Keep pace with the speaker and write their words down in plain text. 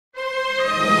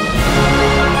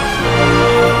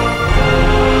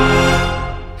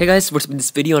Hey guys, what's up? In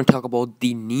this video, I'm talk about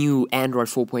the new Android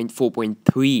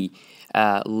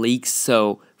 4.4.3 leaks.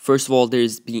 So first of all, there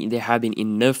have been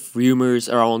enough rumors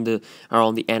around the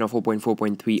Android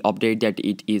 4.4.3 update that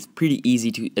it is pretty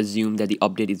easy to assume that the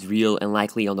update is real and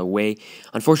likely on the way.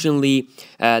 Unfortunately,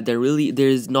 there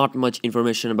is not much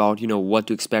information about what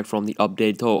to expect from the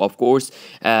update. Though of course,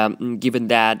 given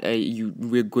that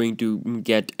we're going to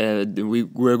get an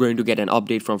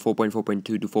update from 4.4.2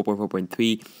 to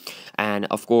 4.4.3. And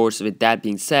of course, with that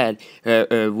being said,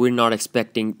 we're not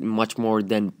expecting much more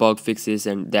than bug fixes,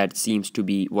 and that seems to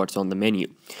be what's on the menu.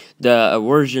 The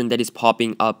version that is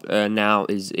popping up now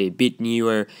is a bit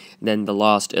newer than the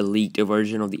last leaked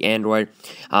version of the Android.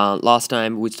 Last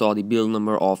time we saw the build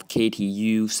number of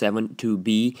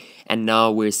KTU72B, and now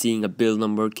we're seeing a build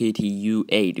number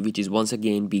KTU8, which is once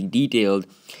again being detailed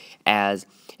as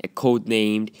a code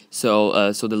named,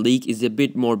 so the leak is a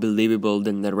bit more believable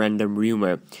than the random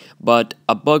rumor. But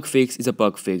a bug fix is a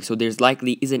bug fix, so there's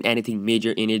likely isn't anything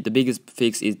major in it. The biggest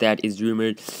fix that is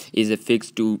rumored is a fix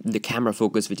to the camera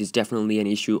focus, which is definitely an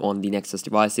issue on the Nexus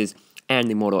devices and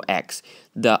the Moto X.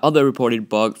 The other reported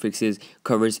bug fixes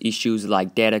covers issues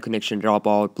like data connection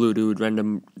dropout, Bluetooth,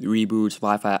 random reboots,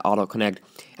 Wi-Fi auto connect,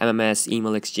 MMS,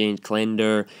 email exchange,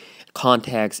 calendar,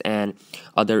 contacts, and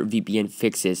other VPN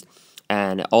fixes.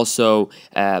 And also,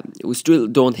 we still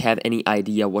don't have any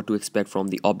idea what to expect from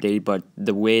the update, but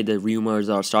the way the rumors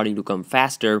are starting to come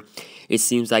faster, it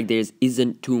seems like there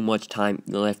isn't too much time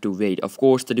left to wait. Of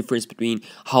course, the difference between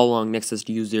how long Nexus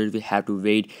users will have to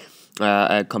wait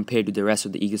compared to the rest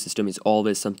of the ecosystem is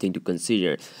always something to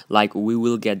consider. Like, we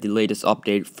will get the latest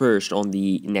update first on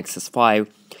the Nexus 5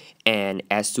 and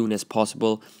as soon as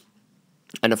possible.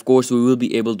 And of course, we will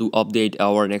be able to update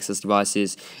our Nexus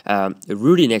devices,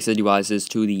 rooted Nexus devices,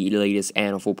 to the latest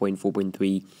Android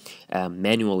 4.4.3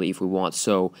 manually if we want.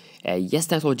 So yes,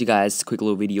 that's all you guys. Quick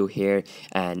little video here,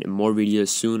 and more videos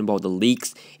soon about the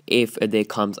leaks if they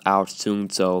comes out soon.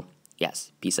 So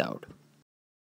yes, peace out.